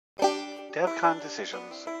DevCon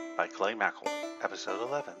Decisions by FileMaker, Episode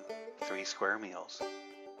 11, 3 Square Meals.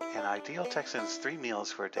 An ideal Texan's 3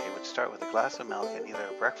 meals for a day would start with a glass of milk and either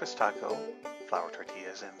a breakfast taco, flour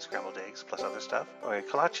tortillas and scrambled eggs plus other stuff, or a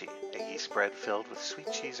kolache, a yeast spread filled with sweet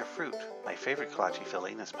cheese or fruit. My favorite kolache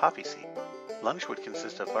filling is poppy seed. Lunch would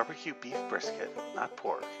consist of barbecue beef brisket, not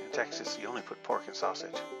pork. In Texas, you only put pork and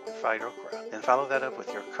sausage, and fried okra. Then follow that up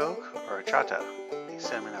with your Coke or horchata, a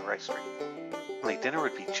cinnamon or rice drink. Late dinner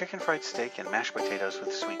would be chicken fried steak and mashed potatoes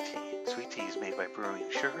with sweet tea. Sweet tea is made by brewing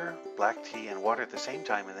sugar, black tea, and water at the same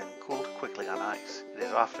time and then cooled quickly on ice. It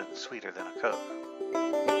is often sweeter than a Coke.